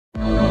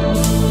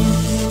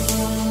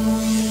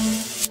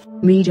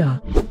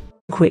Media.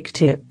 Quick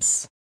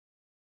tips.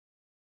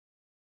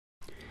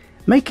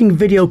 Making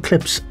video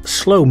clips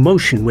slow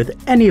motion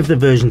with any of the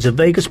versions of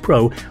Vegas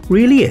Pro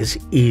really is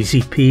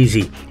easy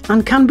peasy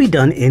and can be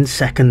done in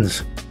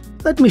seconds.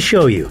 Let me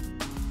show you.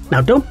 Now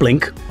don't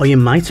blink or you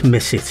might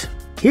miss it.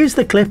 Here's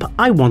the clip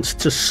I want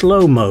to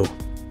slow mo.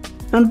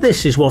 And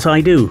this is what I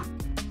do.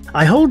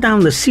 I hold down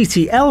the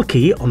CTL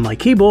key on my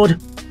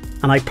keyboard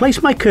and I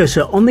place my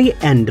cursor on the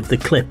end of the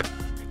clip.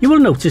 You will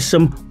notice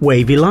some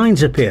wavy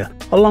lines appear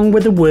along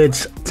with the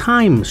words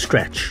time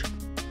stretch.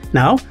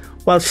 Now,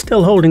 while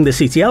still holding the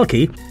CTL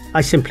key,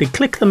 I simply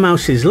click the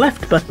mouse's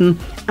left button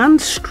and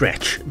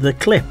stretch the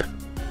clip.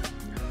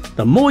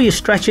 The more you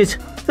stretch it,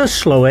 the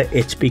slower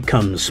it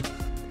becomes.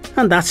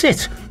 And that's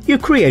it,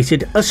 you've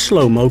created a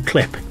slow-mo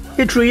clip.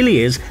 It really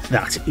is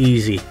that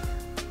easy.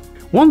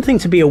 One thing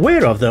to be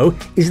aware of though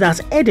is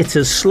that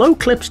editors slow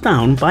clips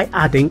down by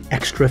adding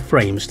extra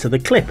frames to the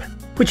clip,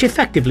 which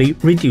effectively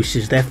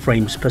reduces their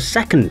frames per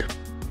second.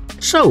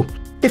 So,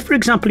 if for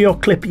example your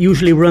clip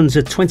usually runs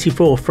at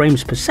 24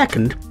 frames per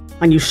second,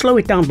 and you slow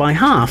it down by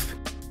half,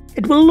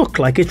 it will look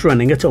like it's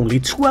running at only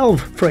 12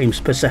 frames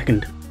per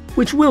second,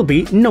 which will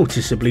be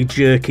noticeably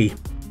jerky.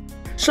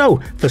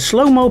 So, for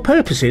slow-mo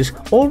purposes,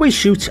 always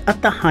shoot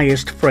at the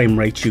highest frame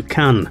rate you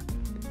can.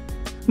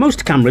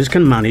 Most cameras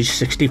can manage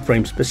 60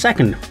 frames per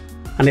second,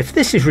 and if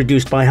this is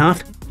reduced by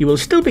half, you will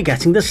still be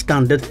getting the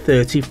standard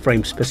 30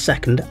 frames per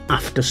second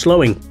after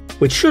slowing,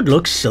 which should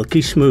look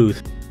silky smooth.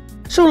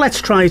 So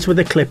let's try it with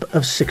a clip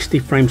of 60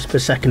 frames per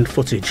second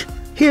footage.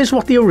 Here's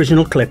what the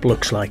original clip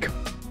looks like.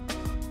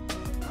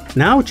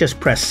 Now just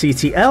press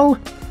CTL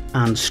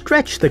and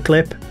stretch the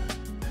clip,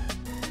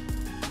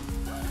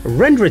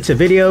 render it to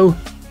video,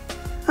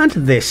 and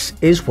this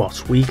is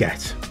what we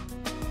get.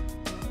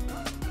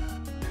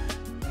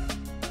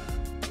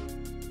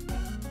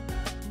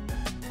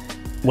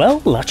 Well,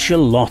 that's your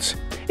lot.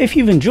 If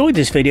you've enjoyed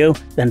this video,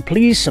 then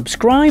please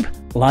subscribe,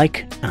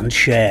 like and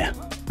share.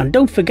 And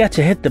don't forget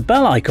to hit the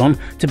bell icon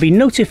to be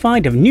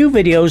notified of new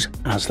videos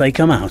as they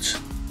come out.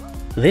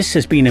 This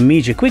has been a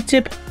Media Quick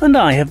Tip and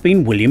I have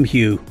been William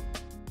Hugh.